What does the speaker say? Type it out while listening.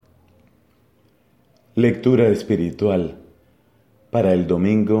Lectura espiritual para el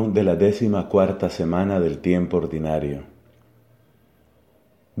domingo de la 14ª semana del tiempo ordinario.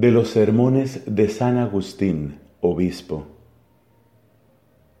 De los sermones de San Agustín, obispo.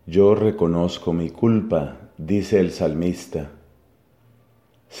 Yo reconozco mi culpa, dice el salmista.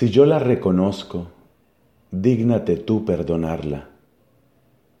 Si yo la reconozco, dígnate tú perdonarla.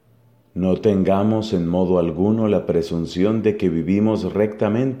 No tengamos en modo alguno la presunción de que vivimos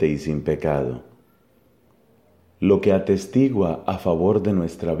rectamente y sin pecado. Lo que atestigua a favor de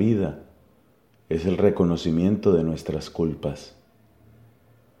nuestra vida es el reconocimiento de nuestras culpas.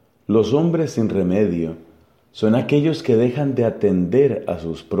 Los hombres sin remedio son aquellos que dejan de atender a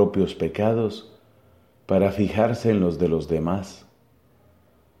sus propios pecados para fijarse en los de los demás.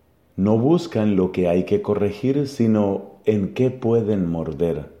 No buscan lo que hay que corregir, sino en qué pueden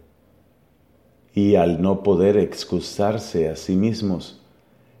morder. Y al no poder excusarse a sí mismos,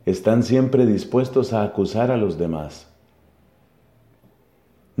 están siempre dispuestos a acusar a los demás.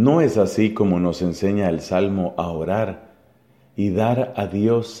 No es así como nos enseña el Salmo a orar y dar a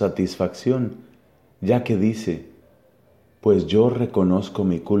Dios satisfacción, ya que dice, pues yo reconozco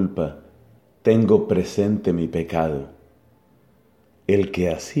mi culpa, tengo presente mi pecado. El que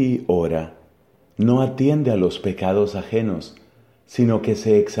así ora no atiende a los pecados ajenos, sino que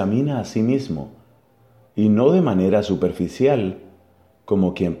se examina a sí mismo, y no de manera superficial,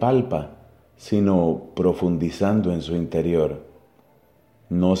 como quien palpa, sino profundizando en su interior.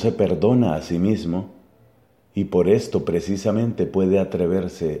 No se perdona a sí mismo, y por esto precisamente puede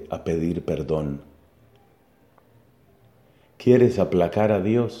atreverse a pedir perdón. ¿Quieres aplacar a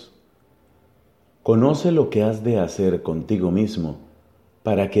Dios? Conoce lo que has de hacer contigo mismo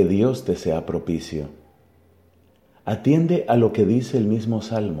para que Dios te sea propicio. Atiende a lo que dice el mismo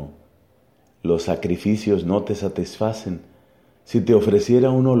Salmo. Los sacrificios no te satisfacen. Si te ofreciera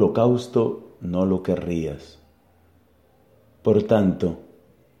un holocausto, no lo querrías. Por tanto,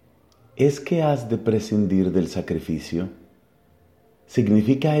 ¿es que has de prescindir del sacrificio?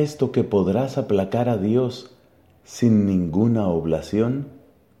 ¿Significa esto que podrás aplacar a Dios sin ninguna oblación?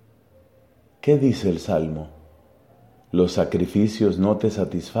 ¿Qué dice el Salmo? Los sacrificios no te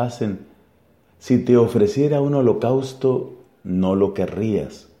satisfacen. Si te ofreciera un holocausto, no lo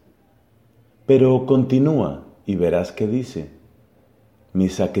querrías. Pero continúa y verás qué dice. Mi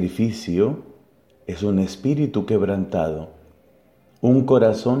sacrificio es un espíritu quebrantado, un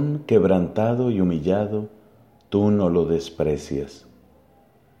corazón quebrantado y humillado, tú no lo desprecias.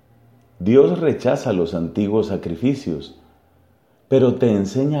 Dios rechaza los antiguos sacrificios, pero te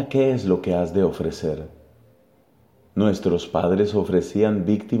enseña qué es lo que has de ofrecer. Nuestros padres ofrecían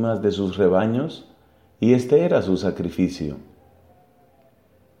víctimas de sus rebaños y este era su sacrificio.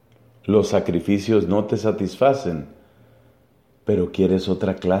 Los sacrificios no te satisfacen, pero quieres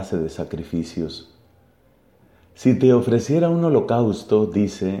otra clase de sacrificios. Si te ofreciera un holocausto,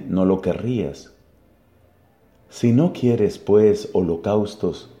 dice, no lo querrías. Si no quieres, pues,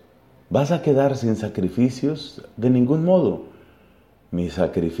 holocaustos, ¿vas a quedar sin sacrificios? De ningún modo. Mi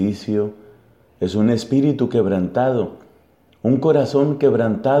sacrificio es un espíritu quebrantado, un corazón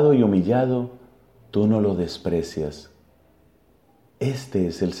quebrantado y humillado, tú no lo desprecias. Este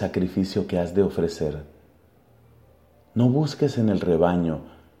es el sacrificio que has de ofrecer. No busques en el rebaño,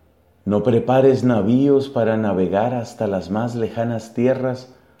 no prepares navíos para navegar hasta las más lejanas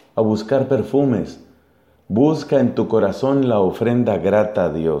tierras a buscar perfumes. Busca en tu corazón la ofrenda grata a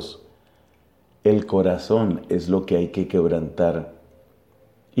Dios. El corazón es lo que hay que quebrantar.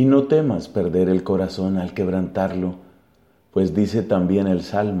 Y no temas perder el corazón al quebrantarlo, pues dice también el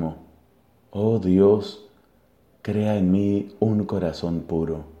Salmo, oh Dios, crea en mí un corazón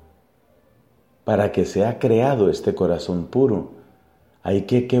puro. Para que sea creado este corazón puro, hay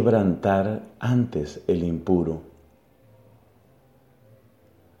que quebrantar antes el impuro.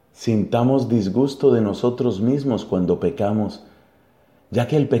 Sintamos disgusto de nosotros mismos cuando pecamos, ya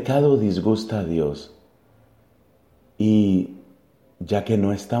que el pecado disgusta a Dios. Y ya que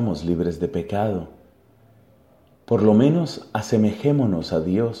no estamos libres de pecado, por lo menos asemejémonos a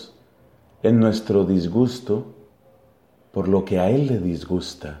Dios en nuestro disgusto por lo que a Él le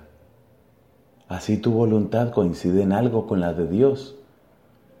disgusta. Así tu voluntad coincide en algo con la de Dios,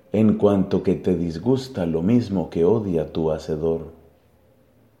 en cuanto que te disgusta lo mismo que odia tu Hacedor.